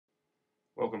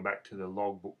Welcome back to the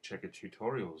Logbook Checker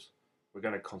tutorials. We're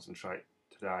going to concentrate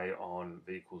today on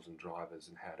vehicles and drivers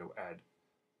and how to add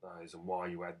those and why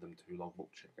you add them to Logbook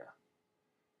Checker.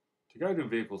 To go to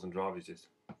vehicles and drivers, just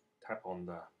tap on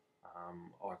the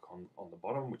icon on the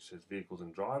bottom which says vehicles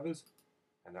and drivers,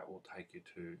 and that will take you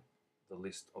to the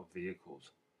list of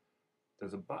vehicles.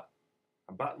 There's a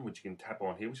button which you can tap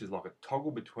on here, which is like a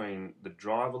toggle between the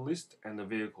driver list and the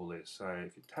vehicle list. So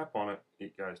if you tap on it,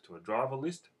 it goes to a driver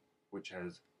list which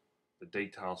has the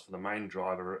details for the main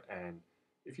driver, and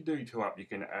if you do two up, you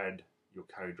can add your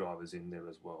co-drivers in there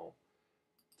as well.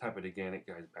 Tap it again, it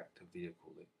goes back to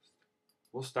vehicle list.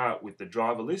 We'll start with the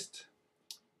driver list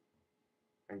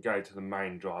and go to the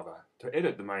main driver. To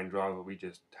edit the main driver, we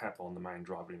just tap on the main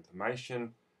driver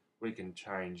information. We can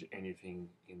change anything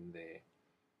in there.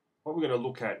 What we're going to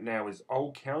look at now is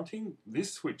old counting.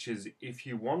 This switches if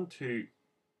you want to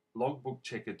Logbook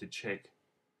Checker to check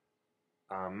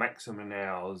maximum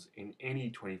hours in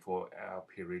any 24-hour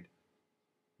period,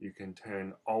 you can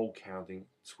turn old counting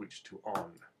switch to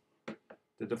on.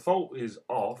 The default is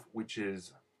off, which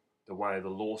is the way the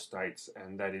law states,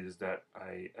 and that is that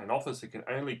an officer can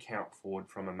only count forward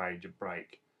from a major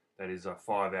break. That is a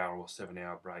 5-hour or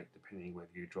 7-hour break, depending whether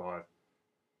you drive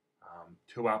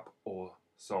two up or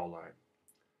solo.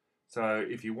 So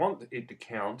if you want it to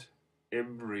count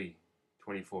every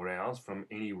 24 hours from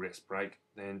any rest break,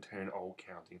 then turn old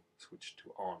counting switch to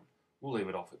on. We'll leave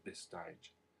it off at this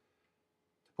stage.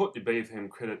 To put the BFM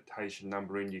accreditation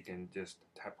number in, you can just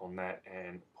tap on that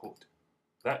and put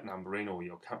that number in, or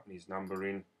your company's number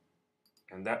in,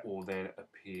 and that will then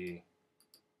appear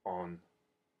on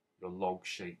your log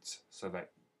sheets, so that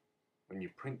when you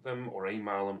print them or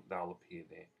email them, they'll appear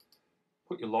there.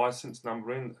 Put your license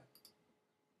number in,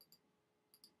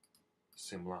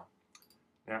 similar.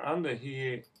 Now under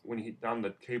here, when you hit done,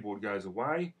 the keyboard goes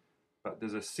away, but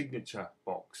there's a signature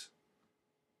box.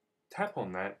 Tap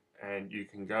on that and you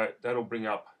can go, that'll bring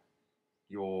up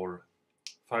your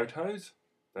photos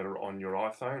that are on your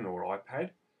iPhone or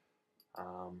iPad.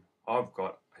 I've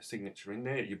got a signature in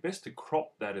there. You're best to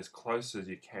crop that as close as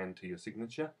you can to your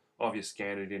signature. Either you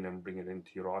scan it in and bring it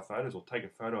into your iPhotos, or take a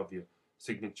photo of your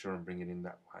signature and bring it in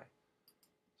that way.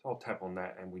 So I'll tap on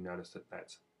that and we notice that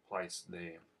that's placed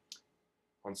there.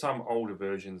 On some older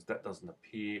versions that doesn't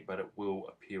appear, but it will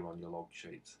appear on your log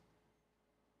sheets.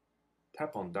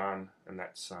 Tap on done and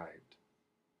that's saved.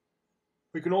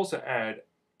 We can also add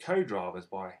co-drivers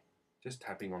by just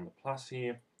tapping on the plus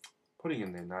here, putting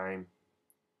in their name,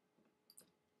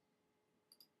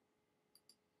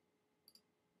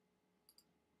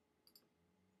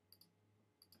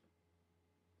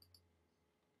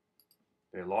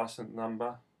 their license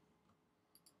number,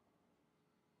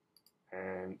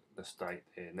 and the state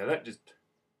there. Now that just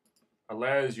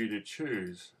allows you to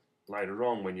choose later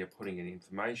on when you're putting in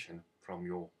information from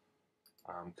your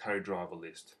co-driver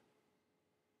list.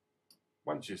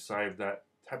 Once you save that,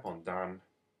 tap on done,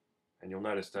 and you'll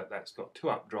notice that that's got two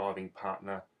up driving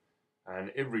partner,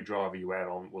 and every driver you add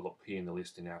on will appear in the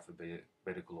list in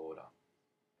alphabetical order.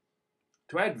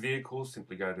 To add vehicles,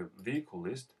 simply go to vehicle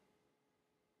list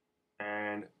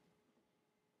and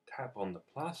tap on the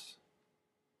plus,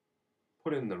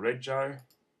 put in the rego,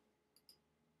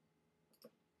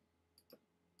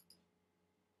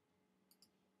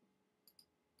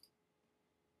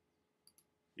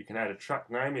 you can add a truck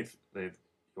name if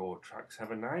your trucks have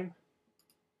a name.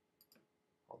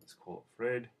 I'll just call it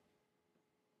Fred.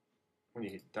 When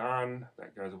you hit done,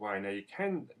 that goes away. Now you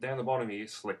can, down the bottom here,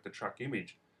 select the truck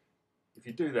image. If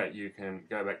you do that, you can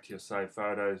go back to your saved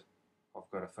photos.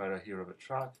 I've got a photo here of a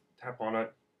truck, tap on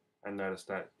it, and notice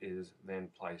that is then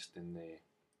placed in there.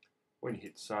 When you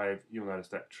hit save, you'll notice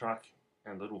that truck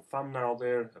and the little thumbnail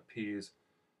there appears,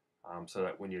 so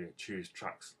that when you choose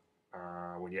trucks,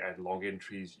 when you add log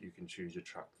entries, you can choose your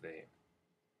truck there.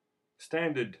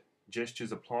 Standard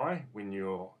gestures apply when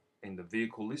you're in the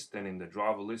vehicle list and in the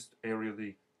driver list area of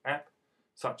the app,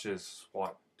 such as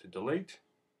swipe to delete,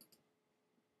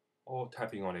 or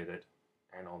tapping on edit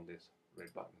and on this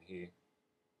red button here,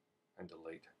 and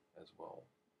delete as well.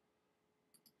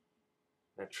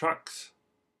 Now trucks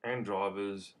and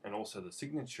drivers and also the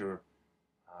signature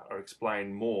are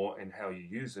explained more in how you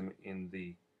use them in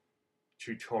the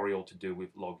tutorial to do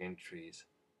with log entries.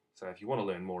 So if you want to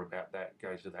learn more about that,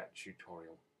 go to that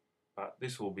tutorial. But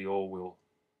this will be all we'll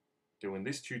do in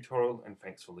this tutorial, and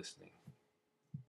thanks for listening.